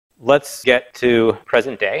let's get to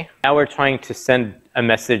present day. Now we're trying to send a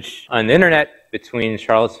message on the internet between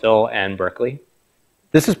Charlottesville and Berkeley.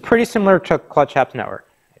 This is pretty similar to ClutchApp's network.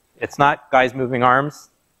 It's not guys moving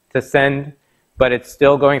arms to send, but it's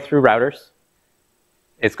still going through routers.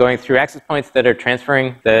 It's going through access points that are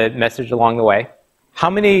transferring the message along the way.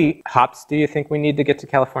 How many hops do you think we need to get to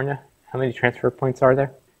California? How many transfer points are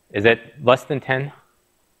there? Is it less than 10?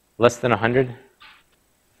 Less than 100? I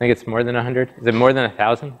think it's more than 100. Is it more than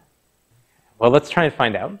 1,000? Well, let's try and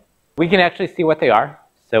find out. We can actually see what they are.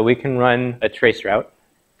 So we can run a Traceroute.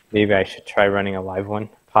 Maybe I should try running a live one.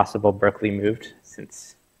 Possible Berkeley moved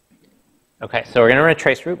since. Okay, so we're going to run a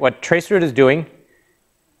Traceroute. What Traceroute is doing,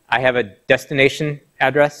 I have a destination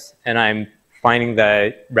address, and I'm finding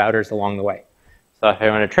the routers along the way. So if I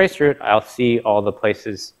run a Traceroute, I'll see all the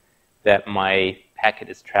places that my packet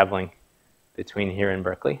is traveling between here and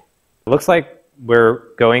Berkeley. It looks like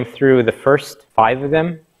we're going through the first 5 of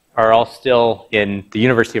them are all still in the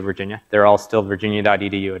University of Virginia. They're all still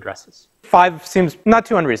virginia.edu addresses. 5 seems not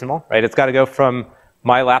too unreasonable, right? It's got to go from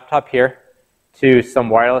my laptop here to some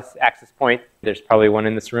wireless access point. There's probably one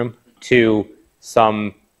in this room, to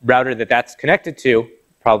some router that's connected to,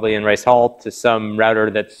 probably in Rice Hall, to some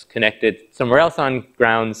router that's connected somewhere else on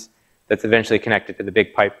grounds that's eventually connected to the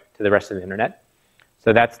big pipe to the rest of the internet.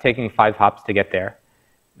 So that's taking 5 hops to get there.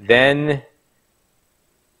 Then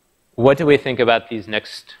what do we think about these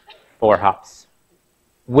next 4 hops?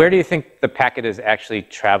 Where do you think the packet is actually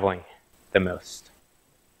traveling the most?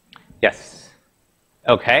 Yes.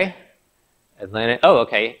 Okay. Atlanta. Oh,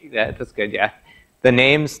 okay. That's good, yeah. The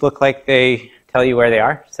names look like they tell you where they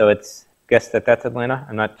are, so it's guess that that's Atlanta.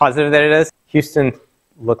 I'm not positive that it is. Houston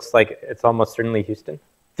looks like it's almost certainly Houston.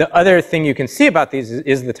 The other thing you can see about these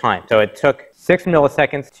is the time. So it took 6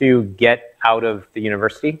 milliseconds to get out of the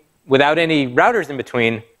university. Without any routers in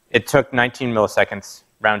between, it took 19 milliseconds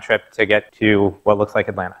round trip to get to what looks like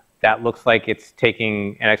Atlanta. That looks like it's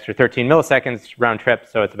taking an extra 13 milliseconds round trip,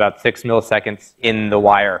 so it's about 6 milliseconds in the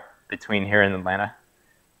wire between here and Atlanta,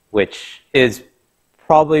 which is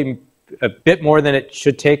probably a bit more than it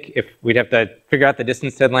should take if we'd have to figure out the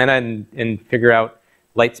distance to Atlanta and figure out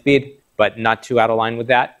light speed, but not too out of line with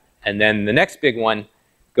that. And then the next big one,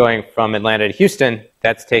 going from Atlanta to Houston,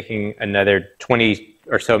 that's taking another 20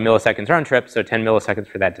 or so milliseconds round trip, so 10 milliseconds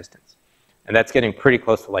for that distance. And that's getting pretty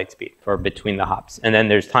close to light speed for between the hops. And then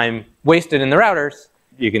there's time wasted in the routers.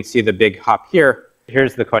 You can see the big hop here.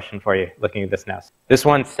 Here's the question for you, looking at this now. This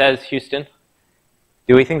one says Houston.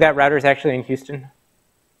 Do we think that router is actually in Houston?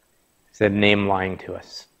 Is the name lying to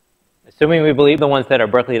us? Assuming we believe the ones that are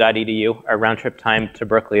berkeley.edu, our round trip time to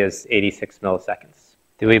Berkeley is 86 milliseconds.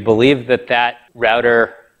 Do we believe that that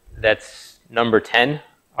router that's number 10,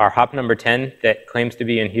 our hop number 10 that claims to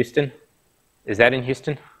be in Houston, is that in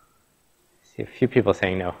Houston? I see a few people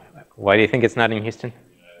saying no. Why do you think it's not in Houston?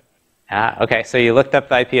 Okay, so you looked up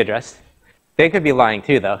the IP address. They could be lying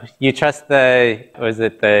too, though. You trust the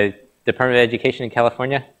Department of Education in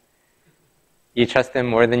California? You trust them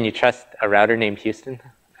more than you trust a router named Houston?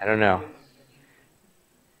 I don't know.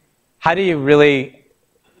 How do you really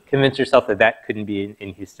convince yourself that that couldn't be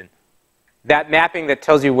in Houston? That mapping that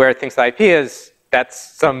tells you where it thinks the IP is, that's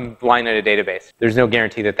some line in a database. There's no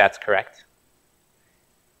guarantee that that's correct.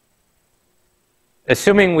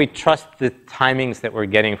 Assuming we trust the timings that we're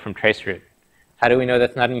getting from Traceroute, how do we know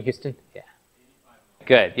that's not in Houston? Yeah.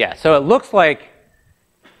 Good, yeah. So it looks like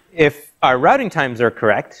if our routing times are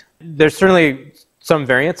correct, there's certainly some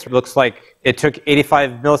variance. It looks like it took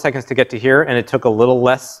 85 milliseconds to get to here, and it took a little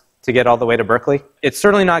less to get all the way to Berkeley. It's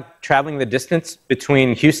certainly not traveling the distance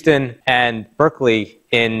between Houston and Berkeley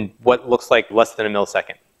in what looks like less than a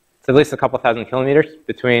millisecond. It's at least a couple thousand kilometers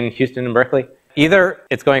between Houston and Berkeley. Either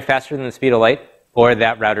it's going faster than the speed of light, or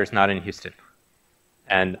that router's not in Houston.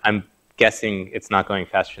 And I'm guessing it's not going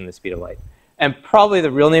faster than the speed of light. And probably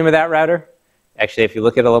the real name of that router, actually, if you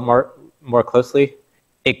look at it a little more closely,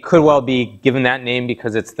 it could well be given that name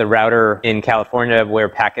because it's the router in California where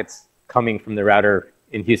packets coming from the router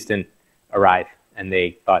in Houston arrive. And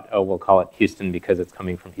they thought, oh, we'll call it Houston because it's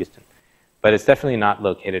coming from Houston. But it's definitely not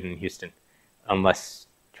located in Houston unless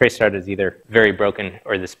Traceroute is either very broken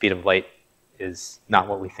or the speed of light is not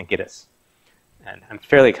what we think it is. And I'm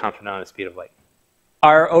fairly confident on the speed of light.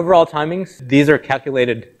 Our overall timings, these are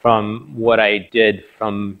calculated from what I did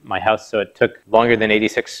from my house. So it took longer than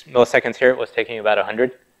 86 milliseconds here. It was taking about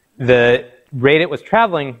 100. The rate it was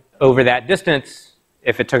traveling over that distance,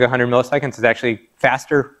 if it took 100 milliseconds, is actually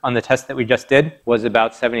faster on the test that we just did, was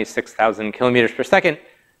about 76,000 kilometers per second.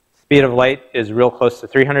 Speed of light is real close to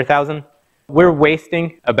 300,000. We're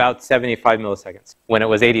wasting about 75 milliseconds. When it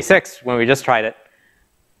was 86, when we just tried it,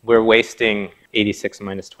 we're wasting 86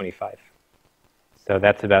 minus 25. So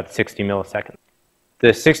that's about 60 milliseconds.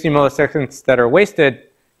 The 60 milliseconds that are wasted,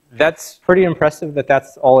 that's pretty impressive that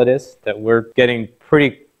that's all it is, that we're getting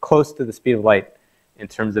pretty close to the speed of light in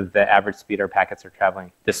terms of the average speed our packets are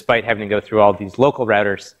traveling, despite having to go through all these local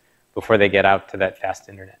routers before they get out to that fast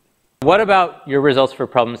internet. What about your results for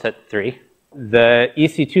problem set 3? The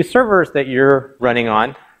EC2 servers that you're running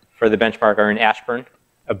on for the benchmark are in Ashburn,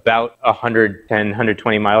 about 110,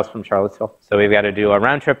 120 miles from Charlottesville. So we've got to do a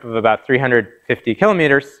round trip of about 350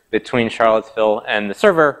 kilometers between Charlottesville and the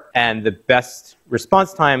server, and the best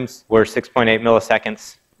response times were 6.8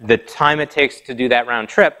 milliseconds. The time it takes to do that round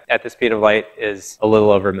trip at the speed of light is a little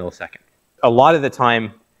over a millisecond. A lot of the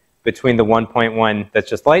time between the 1.1 that's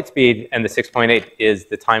just light speed and the 6.8 is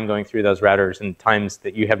the time going through those routers and times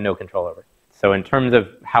that you have no control over. So in terms of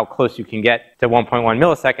how close you can get to 1.1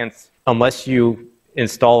 milliseconds, unless you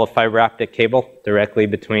install a fiber optic cable directly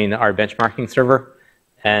between our benchmarking server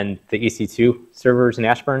and the EC2 servers in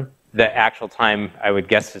Ashburn, the actual time I would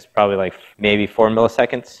guess is probably like maybe 4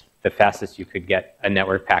 milliseconds, the fastest you could get a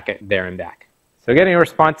network packet there and back. So getting a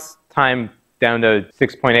response time down to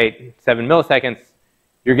 6.87 milliseconds,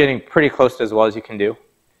 you're getting pretty close to as well as you can do.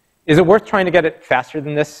 Is it worth trying to get it faster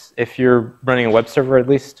than this if you're running a web server at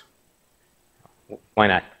least? Why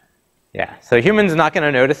not? Yeah, so the human's not going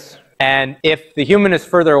to notice. And if the human is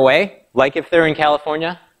further away, like if they're in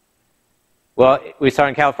California, well, we saw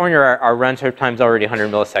in California our round trip time is already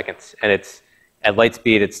 100 milliseconds, and it's at light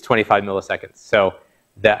speed, it's 25 milliseconds. So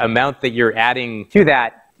the amount that you're adding to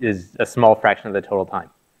that is a small fraction of the total time.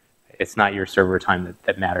 It's not your server time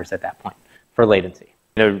that matters at that point for latency.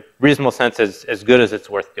 In a reasonable sense, as good as it's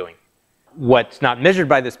worth doing. What's not measured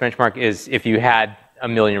by this benchmark is if you had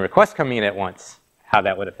 1 million requests coming in at once, how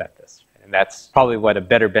that would affect this. And that's probably what a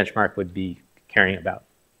better benchmark would be caring about.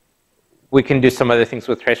 We can do some other things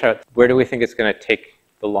with Traceroute. Where do we think it's going to take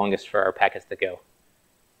the longest for our packets to go?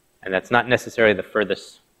 And that's not necessarily the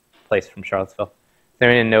furthest place from Charlottesville. Does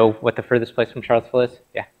anyone know what the furthest place from Charlottesville is?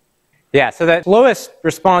 Yeah. Yeah, so that slowest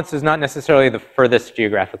response is not necessarily the furthest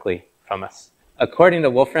geographically from us. According to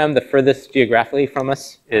Wolfram, the furthest geographically from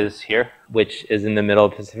us is here, which is in the middle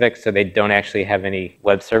of the Pacific, so they don't actually have any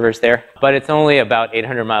web servers there. But it's only about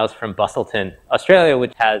 800 miles from Busselton, Australia,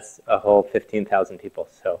 which has a whole 15,000 people.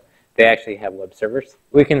 So they actually have web servers.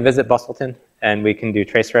 We can visit Busselton, and we can do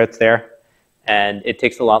trace routes there. And it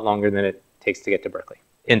takes a lot longer than it takes to get to Berkeley.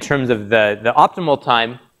 In terms of the optimal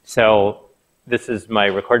time, so this is my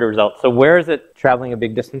recorded result. So where is it traveling a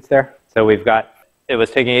big distance there? So we've got, it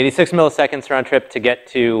was taking 86 milliseconds round trip to get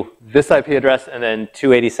to this IP address, and then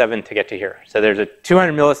 287 to get to here. So there's a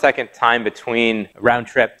 200 millisecond time between round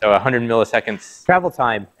trip, so 100 milliseconds travel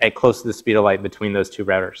time at close to the speed of light between those two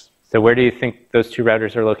routers. So where do you think those two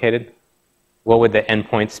routers are located? What would the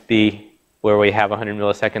endpoints be where we have 100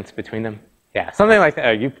 milliseconds between them? Yeah, something like that.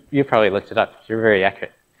 Oh, you probably looked it up. You're very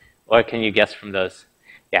accurate. What can you guess from those?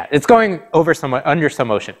 Yeah, it's going over under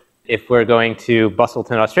some ocean. If we're going to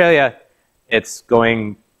Busselton, Australia, it's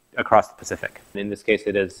going across the Pacific. In this case,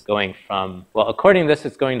 it is going from, well, according to this,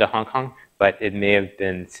 it's going to Hong Kong, but it may have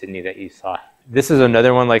been Sydney that you saw. This is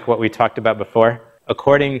another one like what we talked about before.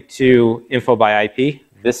 According to info by IP,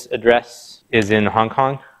 this address is in Hong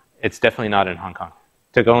Kong. It's definitely not in Hong Kong.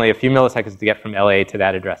 It took only a few milliseconds to get from LA to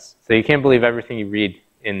that address. So you can't believe everything you read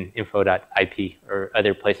in info.ip or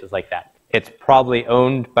other places like that. It's probably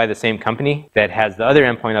owned by the same company that has the other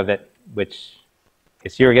endpoint of it, which,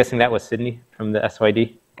 if you were guessing that was Sydney from the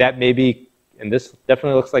SYD. That may be, and this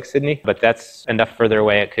definitely looks like Sydney, but that's enough further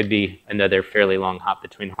away. It could be another fairly long hop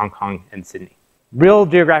between Hong Kong and Sydney. Real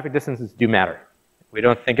geographic distances do matter. We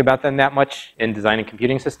don't think about them that much in designing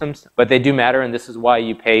computing systems, but they do matter, and this is why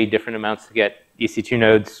you pay different amounts to get EC2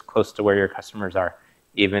 nodes close to where your customers are,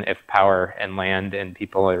 even if power and land and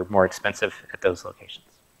people are more expensive at those locations.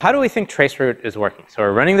 How do we think Traceroute is working? So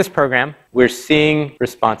we're running this program. We're seeing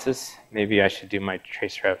responses. Maybe I should do my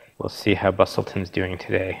Traceroute. We'll see how Busselton's doing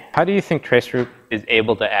today. How do you think Traceroute is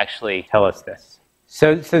able to actually tell us this?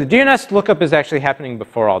 So the DNS lookup is actually happening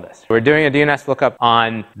before all this. We're doing a DNS lookup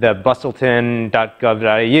on the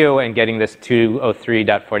busselton.gov.au and getting this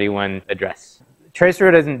 203.41 address.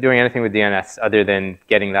 Traceroute isn't doing anything with DNS other than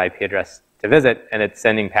getting the IP address to visit, and it's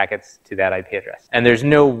sending packets to that IP address. And there's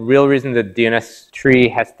no real reason the DNS tree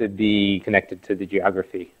has to be connected to the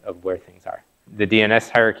geography of where things are. The DNS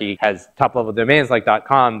hierarchy has top-level domains like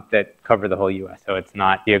 .com that cover the whole US, so it's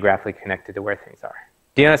not geographically connected to where things are.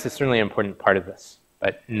 DNS is certainly an important part of this,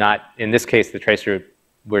 but not, in this case, the Traceroute,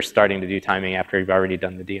 we're starting to do timing after we've already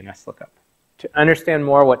done the DNS lookup. To understand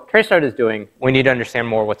more what Traceroute is doing, we need to understand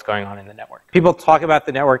more what's going on in the network. People talk about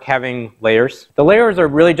the network having layers. The layers are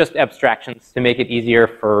really just abstractions to make it easier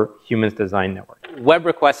for humans to design network. Web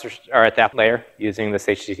requests are at that layer using this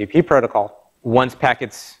HTTP protocol. Once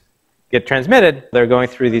packets get transmitted, they're going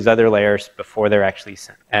through these other layers before they're actually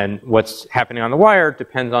sent. And what's happening on the wire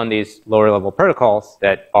depends on these lower level protocols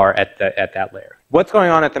that are at that layer. What's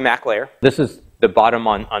going on at the MAC layer? This is the bottom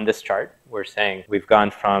on this chart. We're saying we've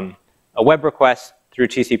gone from a web request through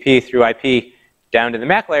TCP, through IP, down to the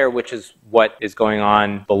MAC layer, which is what is going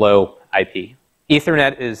on below IP.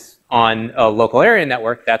 Ethernet is on a local area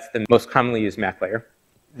network. That's the most commonly used MAC layer.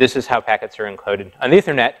 This is how packets are encoded. On the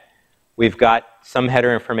Ethernet, we've got some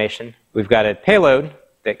header information. We've got a payload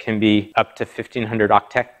that can be up to 1,500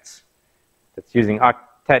 octets. That's using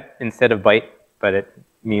octet instead of byte, but it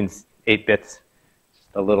means 8 bits. Just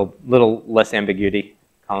a little less ambiguity,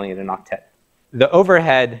 calling it an octet. The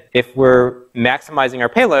overhead, if we're maximizing our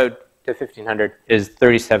payload to 1,500, is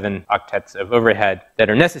 37 octets of overhead that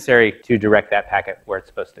are necessary to direct that packet where it's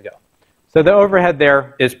supposed to go. So the overhead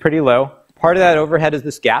there is pretty low. Part of that overhead is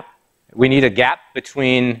this gap. We need a gap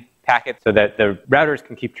between packets so that the routers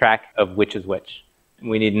can keep track of which is which.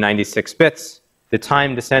 We need 96 bits. The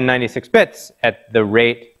time to send 96 bits at the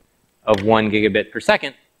rate of 1 gigabit per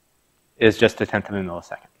second is just 1/10 of a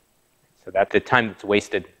millisecond. So that's the time that's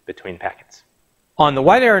wasted between packets. On the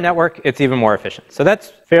wide area network, it's even more efficient. So that's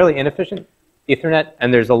fairly inefficient Ethernet,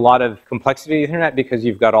 and there's a lot of complexity to Ethernet because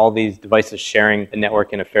you've got all these devices sharing the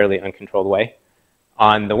network in a fairly uncontrolled way.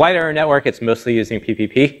 On the wide area network, it's mostly using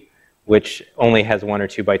PPP, which only has 1 or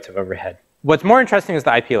 2 bytes of overhead. What's more interesting is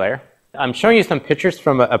the IP layer. I'm showing you some pictures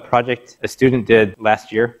from a project a student did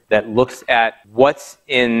last year that looks at what's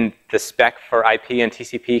in the spec for IP and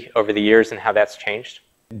TCP over the years and how that's changed.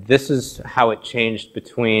 This is how it changed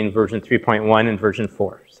between version 3.1 and version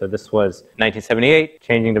 4. So this was 1978,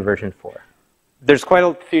 changing to version 4. There's quite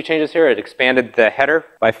a few changes here. It expanded the header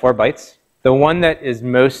by 4 bytes. The one that is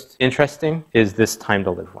most interesting is this time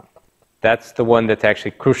to live one. That's the one that's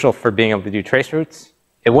actually crucial for being able to do trace routes.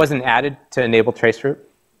 It wasn't added to enable Traceroute.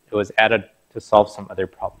 It was added to solve some other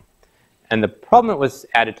problem. And the problem it was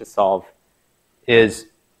added to solve is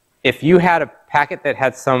if you had a packet that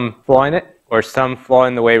had some flaw in it, or some flaw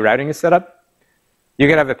in the way routing is set up, you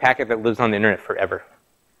could have a packet that lives on the internet forever,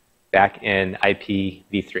 back in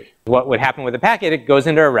IPv3. What would happen with a packet, it goes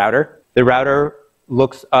into a router. The router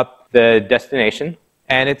looks up the destination,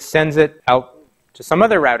 and it sends it out to some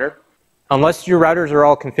other router. Unless your routers are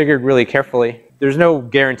all configured really carefully, there's no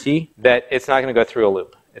guarantee that it's not going to go through a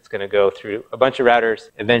loop. It's going to go through a bunch of routers,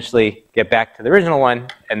 eventually get back to the original one,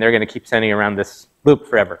 and they're going to keep sending around this loop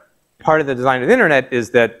forever. Part of the design of the internet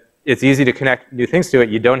is that it's easy to connect new things to it.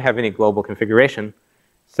 You don't have any global configuration.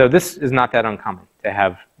 So this is not that uncommon to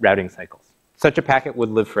have routing cycles. Such a packet would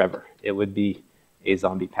live forever. It would be a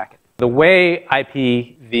zombie packet. The way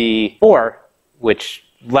IPv4, which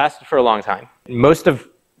lasted for a long time, most of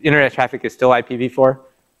internet traffic is still IPv4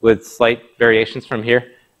 with slight variations from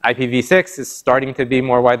here. IPv6 is starting to be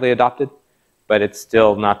more widely adopted, but it's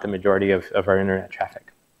still not the majority of our internet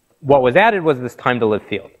traffic. What was added was this time to live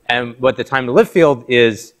field. And what the time to live field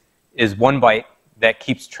is 1 byte that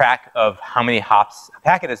keeps track of how many hops a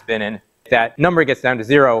packet has been in. If that number gets down to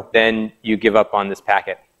 0, then you give up on this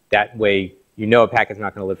packet. That way, you know a packet's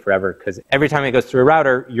not going to live forever, because every time it goes through a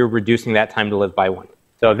router, you're reducing that time to live by 1.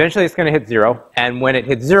 So eventually, it's going to hit 0. And when it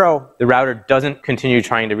hits 0, the router doesn't continue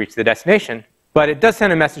trying to reach the destination, but it does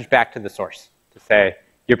send a message back to the source to say,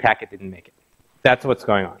 your packet didn't make it. That's what's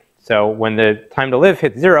going on. So when the time to live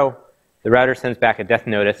hits 0, the router sends back a death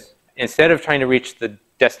notice. Instead of trying to reach the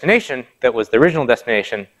destination that was the original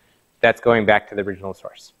destination, that's going back to the original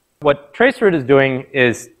source. What Traceroute is doing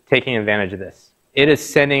is taking advantage of this. It is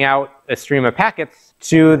sending out a stream of packets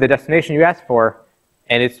to the destination you asked for,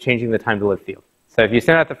 and it's changing the time to live field. So if you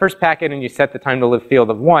send out the first packet and you set the time to live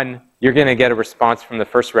field of 1, you're going to get a response from the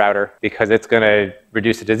first router because it's going to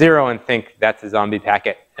reduce it to 0 and think that's a zombie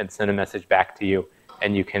packet and send a message back to you.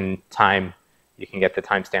 And you can get the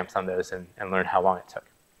timestamps on those and learn how long it took.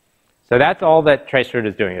 So that's all that Traceroute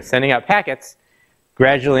is doing, is sending out packets,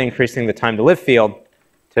 gradually increasing the time to live field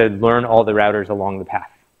to learn all the routers along the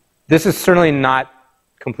path. This is certainly not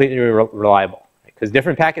completely reliable, because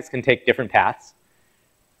different packets can take different paths.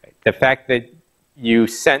 The fact that you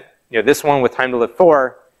sent this one with time to live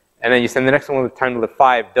 4, and then you send the next one with time to live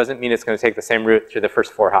 5 doesn't mean it's going to take the same route through the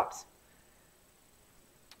first 4 hops.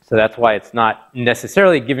 So that's why it's not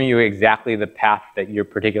necessarily giving you exactly the path that your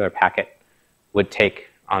particular packet would take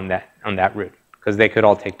on that route, because they could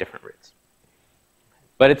all take different routes.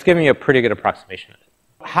 But it's giving you a pretty good approximation of it.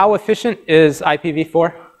 How efficient is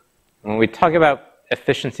IPv4? When we talk about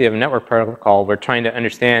efficiency of a network protocol, we're trying to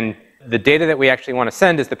understand the data that we actually want to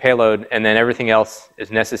send is the payload, and then everything else is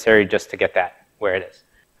necessary just to get that where it is.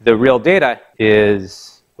 The real data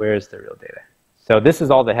is, where is the real data? So this is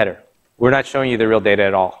all the header. We're not showing you the real data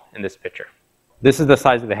at all in this picture. This is the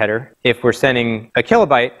size of the header. If we're sending a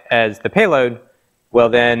kilobyte as the payload, well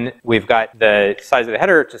then we've got the size of the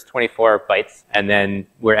header, which is 24 bytes, and then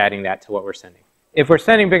we're adding that to what we're sending. If we're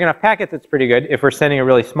sending big enough packets, it's pretty good. If we're sending a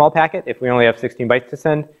really small packet, if we only have 16 bytes to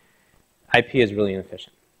send, IP is really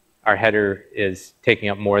inefficient. Our header is taking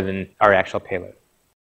up more than our actual payload.